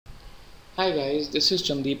Hi guys, this is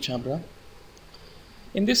Chandeep Chabra.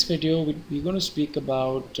 In this video, we're going to speak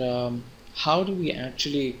about how do we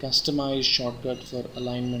actually customize shortcut for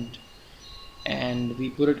alignment, and we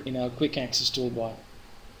put it in our quick access toolbar.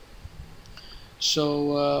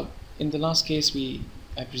 So in the last case,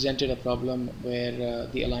 I presented a problem where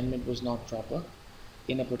the alignment was not proper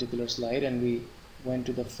in a particular slide, and we went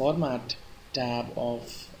to the Format tab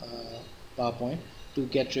of PowerPoint to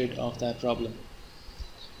get rid of that problem.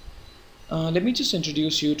 Let me just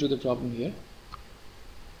introduce you to the problem here.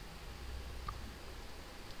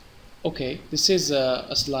 Okay, this is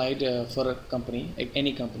a slide for a company,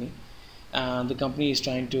 any company. The company is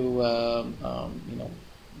trying to,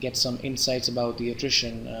 get some insights about the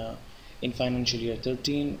attrition in financial year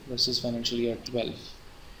 13 versus financial year 12.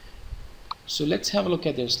 So let's have a look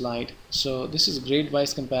at their slide. So this is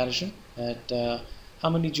grade-wise comparison at how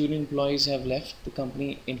many junior employees have left the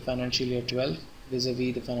company in financial year 12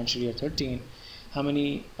 vis-a-vis the financial year 13. How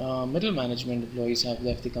many middle management employees have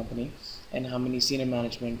left the company, and how many senior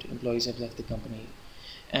management employees have left the company.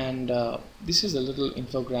 And this is a little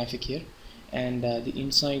infographic here, and the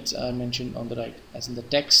insights are mentioned on the right, as in the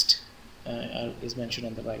text is mentioned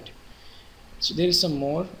on the right. So there is some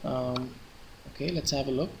more. Okay, let's have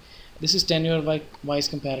a look. This is tenure-wise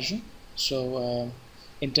comparison. So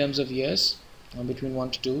in terms of years, between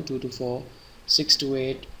 1 to 2, 2 to 4, 6 to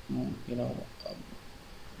 8,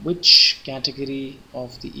 which category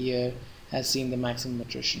of the year has seen the maximum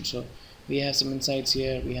attrition. So we have some insights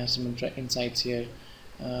here, we have some insights here,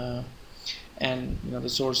 and the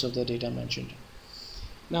source of the data mentioned.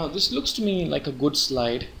 Now this looks to me like a good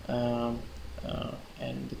slide, and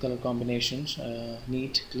the color combinations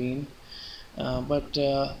neat, clean, but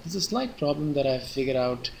there's a slight problem that I've figured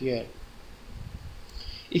out here.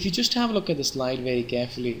 If you just have a look at the slide very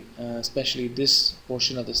carefully, especially this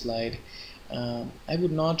portion of the slide, I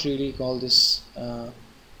would not really call this,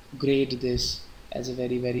 grade this as a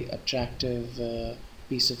very attractive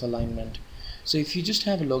piece of alignment. So if you just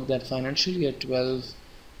have a look, that financial year 12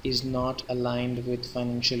 is not aligned with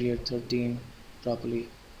financial year 13 properly.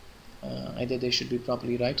 Either they should be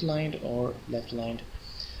properly right aligned or left aligned.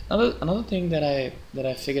 Another thing that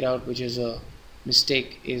I figured out, which is a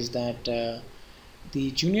mistake, is that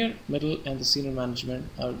the junior, middle, and the senior management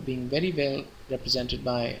are being very well represented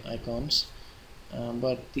by icons,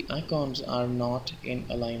 but the icons are not in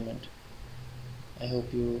alignment. I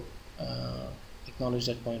hope you acknowledge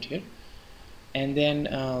that point here. And then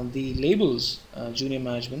the labels, junior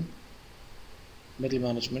management, middle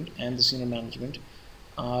management, and the senior management,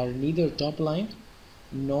 are neither top aligned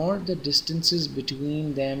nor the distances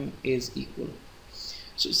between them is equal.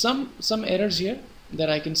 So some errors here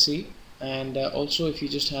that I can see. And also, if you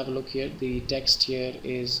just have a look here, the text here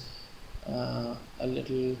is a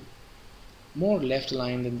little more left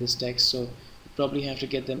aligned than this text, so you probably have to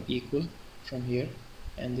get them equal from here,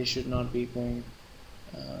 and they should not be going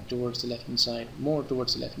towards the left hand side, more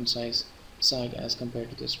towards the left hand side as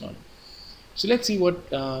compared to this one. So let's see what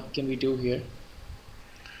can we do here.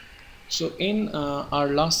 So in our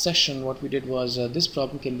last session, what we did was this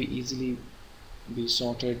problem can be easily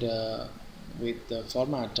sorted with the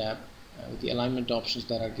Format tab, with the alignment options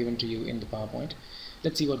that are given to you in the PowerPoint.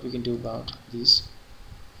 Let's see what we can do about these.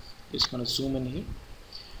 Just going to zoom in here.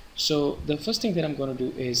 So the first thing that I'm going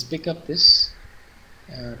to do is pick up this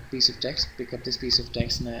piece of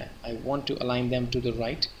text, and I want to align them to the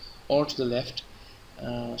right or to the left.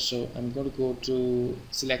 So I'm going to go to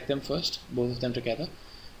select them first, both of them together.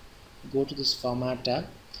 Go to this Format tab.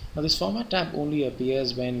 Now this Format tab only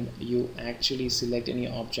appears when you actually select any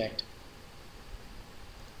object.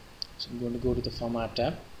 So I'm going to go to the Format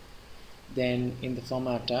tab. Then in the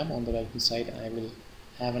Format tab on the right hand side, I will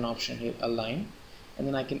have an option here, Align, and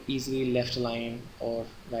then I can easily left align or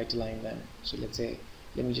right align them. So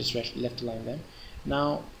let me just left align them.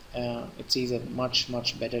 Now it sees a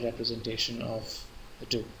much better representation of the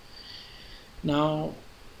two. Now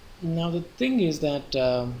the thing is that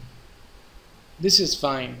this is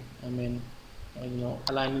fine. I mean,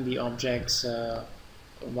 aligning the objects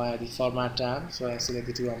via the Format tab. So I select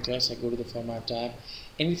the two objects, I go to the Format tab.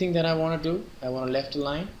 Anything that I want to do, I want to left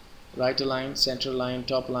align, right align, center align,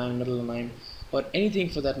 top align, middle align, or anything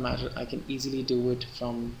for that matter, I can easily do it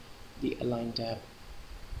from the Align tab.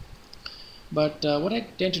 But what I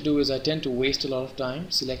tend to do is I tend to waste a lot of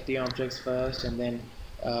time, select the objects first, and then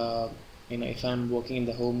if I'm working in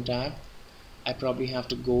the Home tab, I probably have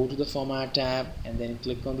to go to the Format tab and then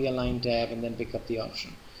click on the Align tab and then pick up the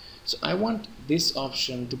option. So I want this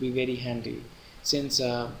option to be very handy, since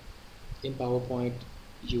in PowerPoint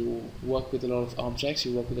you work with a lot of objects,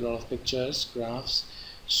 you work with a lot of pictures, graphs.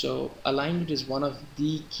 So alignment is one of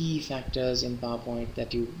the key factors in PowerPoint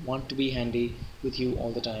that you want to be handy with you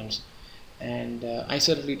all the times. And I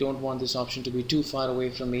certainly don't want this option to be too far away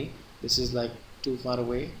from me. This is like too far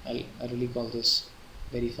away. I really call this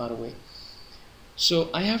very far away. So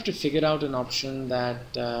I have to figure out an option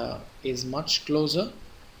that is much closer,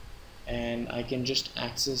 and I can just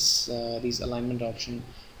access these alignment option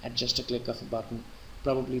at just a click of a button,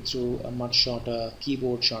 probably through a much shorter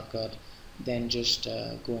keyboard shortcut than just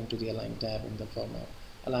going to the align tab in the format,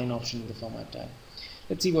 align option in the format tab.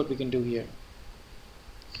 Let's see what we can do here.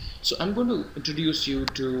 So I'm going to introduce you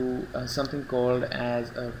to something called as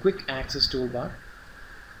a quick access toolbar.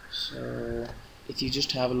 So if you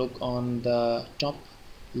just have a look on the top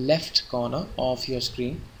left corner of your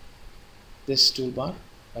screen, this toolbar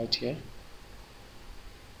right here,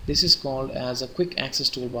 this is called as a quick access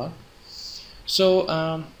toolbar.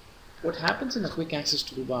 So what happens in a quick access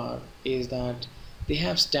toolbar is that they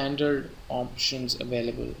have standard options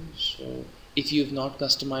available. So if you've not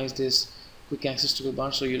customized this quick access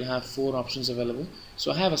toolbar, so you'll have 4 options available.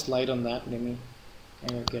 So I have a slide on that. Let me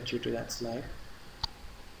kind of get you to that slide.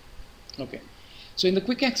 Okay, so in the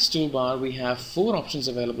quick access toolbar we have 4 options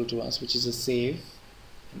available to us, which is a save,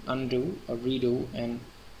 an undo, a redo, and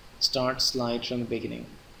start slide from the beginning.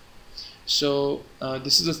 So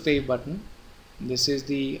this is the save button, this is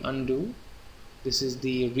the undo, this is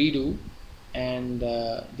the redo, and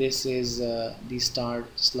this is the start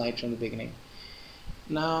slide from the beginning.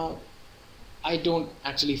 Now I don't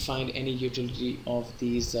actually find any utility of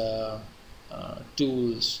these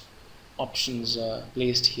tools options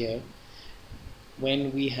placed here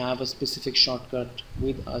when we have a specific shortcut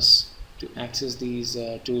with us to access these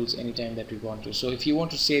tools anytime that we want to. So if you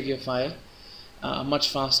want to save your file, a much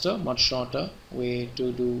faster, much shorter way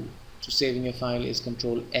to saving your file is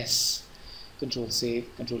Control S, Control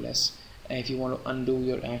Save, Control S. And if you want to undo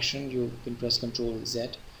your action, you can press Control Z.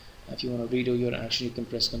 If you want to redo your action, you can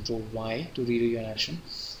press Control Y to redo your action.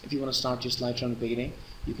 If you want to start your slide from the beginning,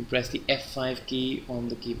 you can press the F5 key on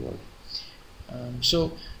the keyboard.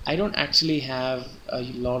 So I don't actually have a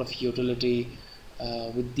lot of utility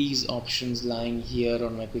with these options lying here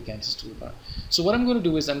on my quick access toolbar. So what I'm going to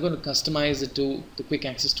do is I'm going to customize it to the quick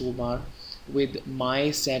access toolbar with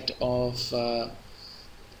my set of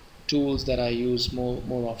tools that I use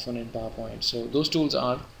more often in PowerPoint. So those tools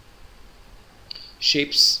are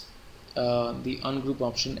shapes, the ungroup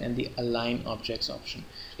option, and the align objects option.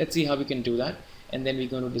 Let's see how we can do that, and then we're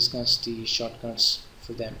going to discuss the shortcuts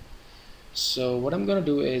for them. So what I'm going to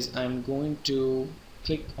do is I'm going to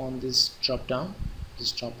click on this drop down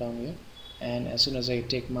here, and as soon as I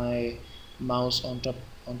take my mouse on top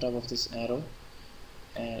of this arrow,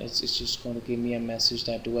 and it's just going to give me a message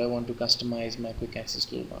that do I want to customize my quick access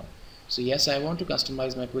toolbar. So yes, I want to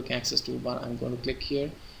customize my quick access toolbar. I'm going to click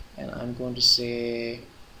here and I'm going to say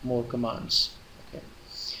more commands. Okay,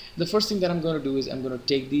 the first thing that I'm going to do is I'm going to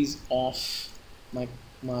take these off my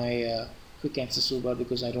quick access toolbar,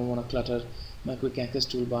 because I don't want to clutter my quick access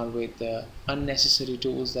toolbar with unnecessary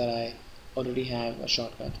tools that I already have a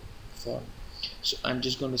shortcut for. So I'm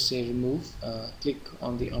just going to say remove, click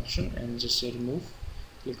on the option and just say remove,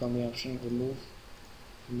 click on the option, remove,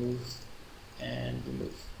 and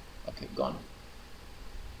remove. Okay, gone.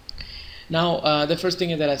 Now the first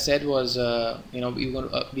thing that I said was we're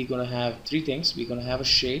going to have 3 things. We're going to have a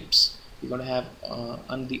shapes, we're going to have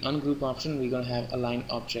on the ungroup option, we're going to have align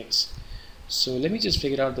objects. So let me just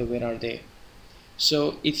figure out where are they.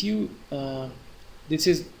 So if you this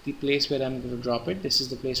is the place where I'm going to drop it, this is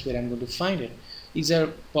the place where I'm going to find it. These are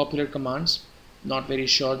popular commands. Not very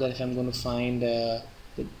sure that if I'm going to find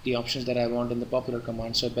the options that I want in the popular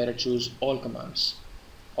commands, so I better choose all commands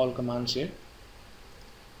here.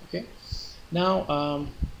 Okay, now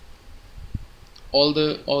all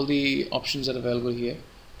the options are available here.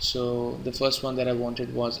 So the first one that I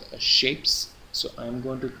wanted was shapes, so I'm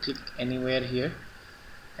going to click anywhere here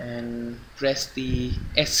and press the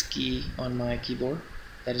S key on my keyboard.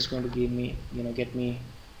 That is going to give me, get me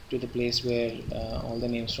to the place where all the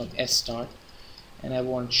names from S start, and I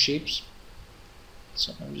want shapes.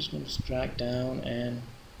 So I'm just going to drag down and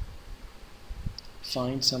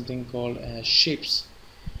find something called as shapes.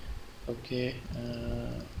 Okay,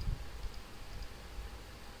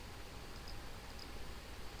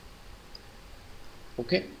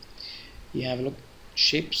 okay, you have a look,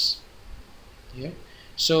 shapes here.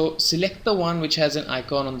 So select the one which has an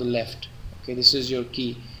icon on the left. Okay, this is your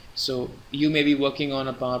key. So you may be working on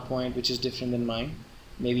a PowerPoint which is different than mine,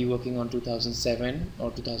 maybe working on 2007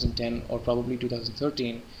 or 2010 or probably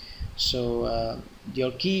 2013. So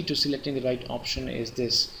your key to selecting the right option is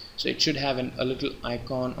this. So it should have a little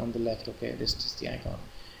icon on the left. Okay, this is the icon.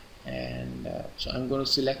 and so I'm going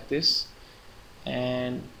to select this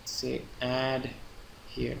and say add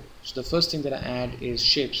here. So the first thing that I add is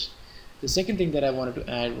shapes. The second thing that I wanted to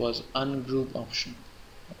add was ungroup option.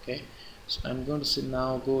 Okay, so I'm going to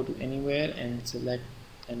now go to anywhere and select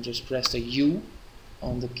and just press the U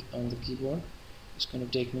on the keyboard. It's going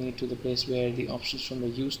to take me to the place where the options from the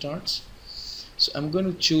U starts. So I'm going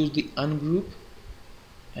to choose the ungroup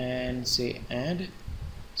and say add.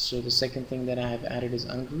 So the second thing that I have added is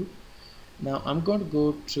ungroup. Now I'm going to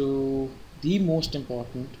go to the most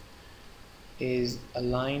important is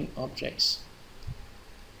align objects.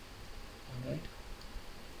 Alright,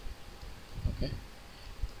 okay,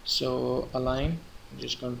 so align, I'm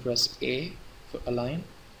just going to press A for align.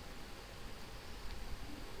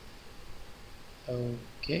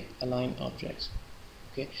 Okay, align objects.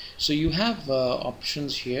 Okay, so you have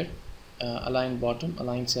options here, align bottom,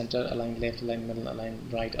 align center, align left, align middle, align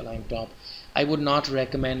right, align top. I would not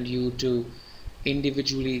recommend you to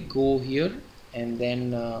individually go here and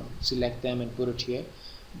then select them and put it here,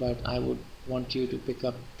 but I would want you to pick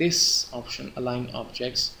up this option, align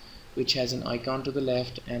objects, which has an icon to the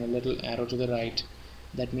left and a little arrow to the right.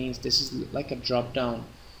 That means this is like a drop down.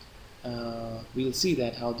 We'll see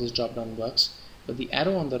that how this drop down works, but the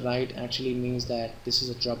arrow on the right actually means that this is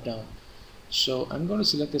a drop down. So I'm going to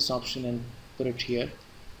select this option and put it here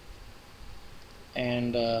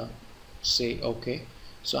and say OK.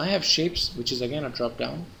 So I have shapes, which is again a drop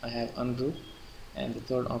down. I have ungroup, and the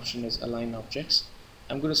third option is align objects.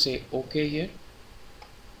 I'm going to say OK here,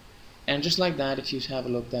 and just like that, if you have a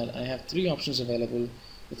look, that I have three options available.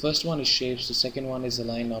 The first one is shapes, the second one is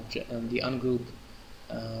align object, and the ungroup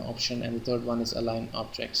option, and the third one is align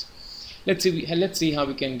objects. Let's see how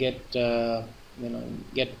we can get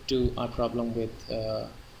get to our problem with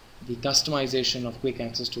the customization of quick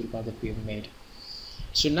access toolbar that we have made.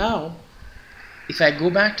 So now if I go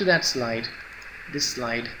back to that slide, this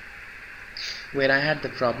slide where I had the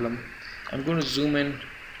problem, I'm going to zoom in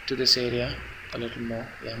to this area a little more.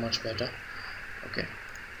 Yeah, much better. Okay,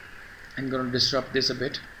 I'm going to disrupt this a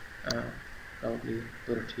bit, probably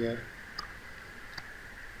put it here.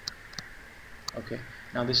 Okay,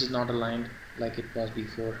 now this is not aligned like it was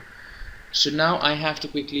before. So now I have to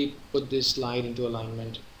quickly put this slide into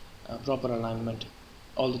alignment, proper alignment,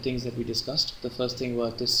 all the things that we discussed. The first thing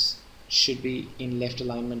was this should be in left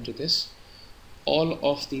alignment to this. All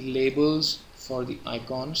of the labels for the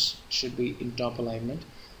icons should be in top alignment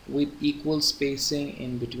with equal spacing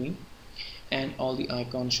in between, and all the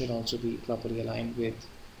icons should also be properly aligned with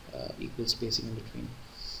equal spacing in between.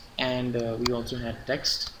 And we also had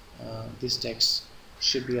text. This text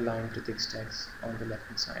should be aligned to this text on the left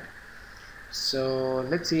hand side. So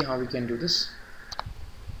let's see how we can do this.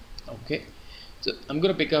 Okay, so I'm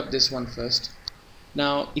going to pick up this one first.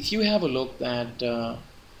 Now if you have a look that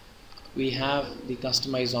we have the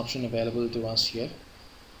customize option available to us here.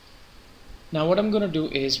 Now what I'm going to do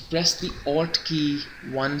is press the Alt key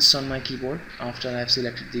once on my keyboard after I've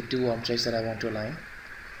selected the two objects that I want to align.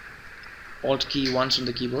 Alt key once on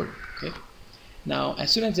the keyboard. Okay, now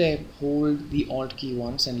as soon as I hold the Alt key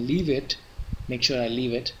once and leave it, make sure I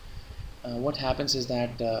leave it, what happens is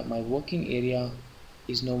that my working area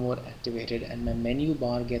is no more activated and my menu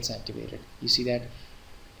bar gets activated. You see that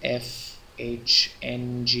F, H,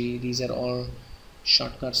 N, G, these are all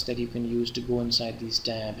shortcuts that you can use to go inside these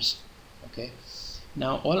tabs. Okay,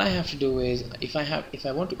 now all I have to do is if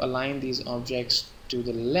I want to align these objects to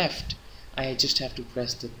the left, I just have to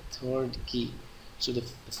press the third key. So the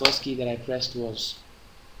first key that I pressed was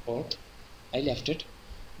Alt, I left it,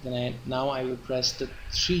 then now I will press the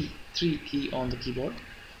 3 key on the keyboard,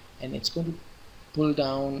 and it's going to pull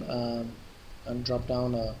down and drop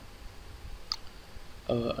down a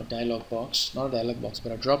dialog box, not a dialog box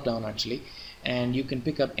but a drop down actually, and you can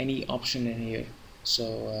pick up any option in here.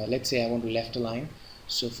 So let's say I want to left align.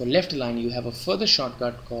 So for left align you have a further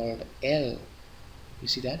shortcut called L. You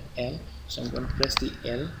see that L? So I'm going to press the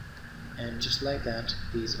L, and just like that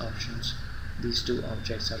these options, these two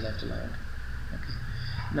objects are left aligned. Okay,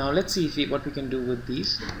 now let's see what we can do with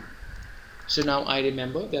these. So now I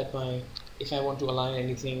remember that if I want to align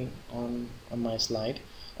anything on my slide,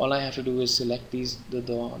 all I have to do is select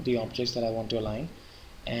the objects that I want to align,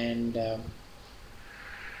 and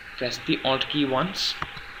press the Alt key once,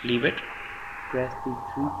 leave it, press the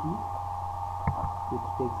 3 key, which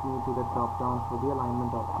takes me to the drop down for the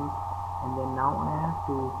alignment options, and then now I have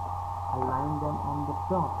to align them on the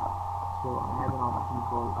top. So I have an option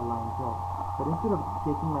called align top, but instead of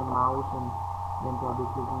taking my mouse and then probably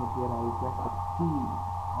clicking it here, I will press the T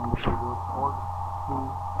on the keyboard, Alt 3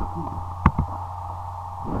 key.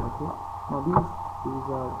 Okay, now these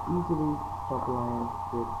are easily top line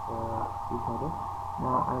with each other.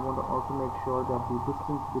 Now I want to also make sure that the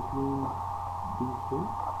distance between these two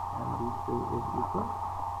and these two is equal.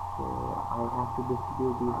 So I have to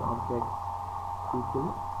distribute these objects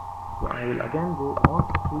equally. So I will again go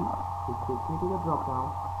Alt 3, which takes me to the drop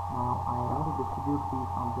down. Now I want to distribute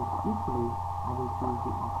these objects equally. I will choose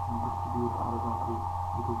the option distribute horizontally,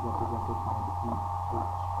 which is represented by the key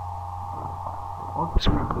H. So Alt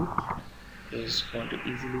 3 H is going to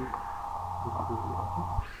easily distribute the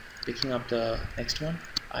objects. Picking up the next one,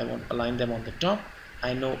 I want to align them on the top.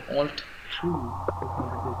 I know Alt 3 is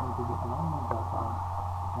going to take me to the alignment drop down,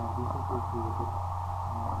 which I recently created,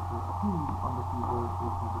 and the T on the keyboard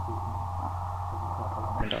is going to take me to the top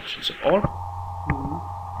alignment option. So Alt 3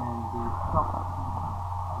 and the top on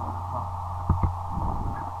top.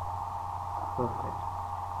 Perfect.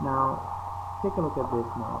 Now take a look at this.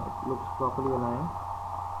 Now it looks properly aligned.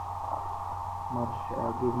 It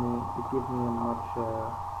gives me a much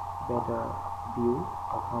better view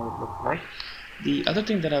of how it looks like. The other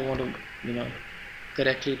thing that I want to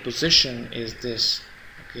correctly position is this.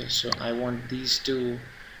 Okay, so I want these two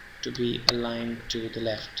to be aligned to the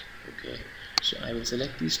left. Okay, so I will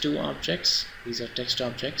select these two objects. These are text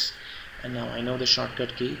objects, and now I know the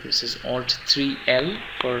shortcut key. This is Alt 3L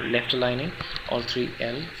for left aligning, Alt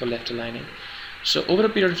 3L for left aligning. So over a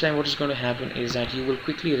period of time, what is going to happen is that you will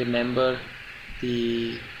quickly remember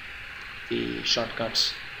the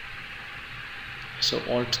shortcuts. So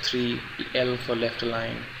Alt 3L for left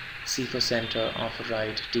align, C for center, R for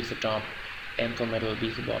right, T for top, M for middle, B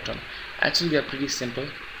for bottom. Actually they are pretty simple.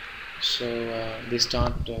 So they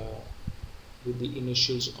start with the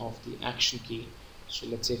initials of the action key. So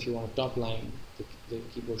let's say if you want a top line, the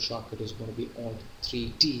keyboard shortcut is going to be Alt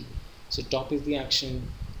 3T. So top is the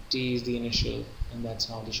action, T is the initial, and that's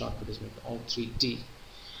how the shortcut is made, Alt 3T.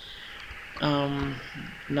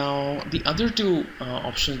 Now the other two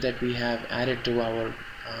options that we have added to our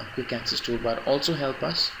quick access toolbar also help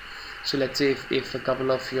us. So let's say if a couple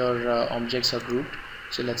of your objects are grouped,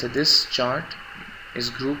 so let's say this chart is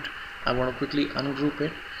grouped, I want to quickly ungroup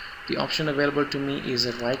it. The option available to me is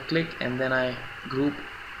a right click and then I group,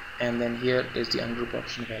 and then here is the ungroup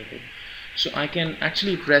option available. So I can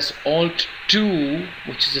actually press Alt 2,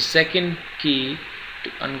 which is the second key, to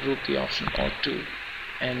ungroup the option, Alt 2.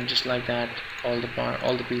 And just like that, all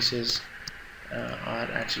the pieces are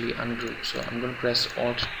actually ungrouped. So I'm going to press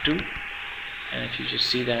Alt 2, and if you just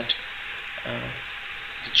see that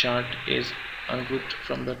the chart is ungrouped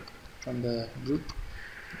from the group.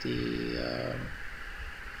 The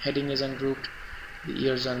heading is ungrouped, the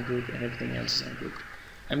ears ungrouped, and everything else is ungrouped.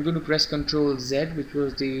 I'm going to press Ctrl Z, which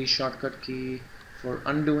was the shortcut key for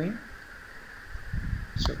undoing.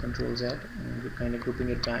 So Ctrl Z, and we're kind of grouping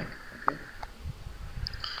it back. Okay.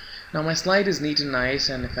 Now my slide is neat and nice,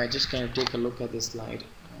 and if I just kind of take a look at this slide,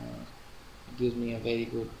 it gives me a very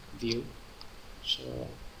good view. So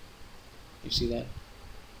you see that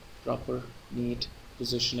proper, neat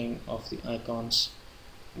positioning of the icons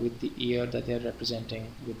with the ear that they're representing,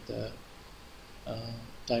 with the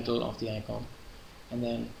title of the icon, and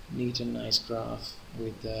then neat and nice graph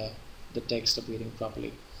with the text appearing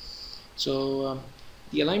properly. So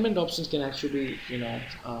the alignment options can actually be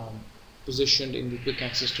positioned in the quick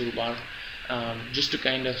access toolbar. Just to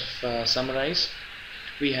kind of summarize,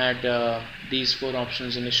 we had these four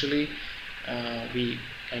options initially. We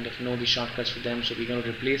kind of know the shortcuts for them, so we're going to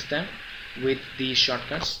replace them with these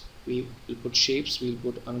shortcuts. We will put shapes, we'll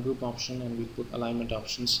put ungroup option, and we'll put alignment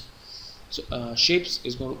options. So shapes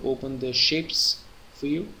is going to open the shapes for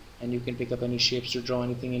you, and you can pick up any shapes to draw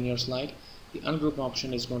anything in your slide. The ungroup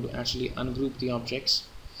option is going to actually ungroup the objects,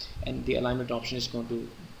 and the alignment option is going to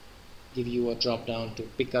give you a drop down to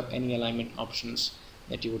pick up any alignment options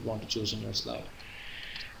that you would want to choose in your slide.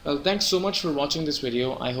 Well, thanks so much for watching this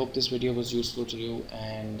video. I hope this video was useful to you,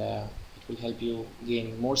 and it will help you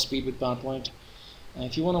gain more speed with PowerPoint.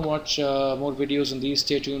 If you want to watch more videos on these,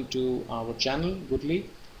 stay tuned to our channel, Goodly.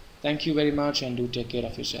 Thank you very much, and do take care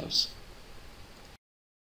of yourselves.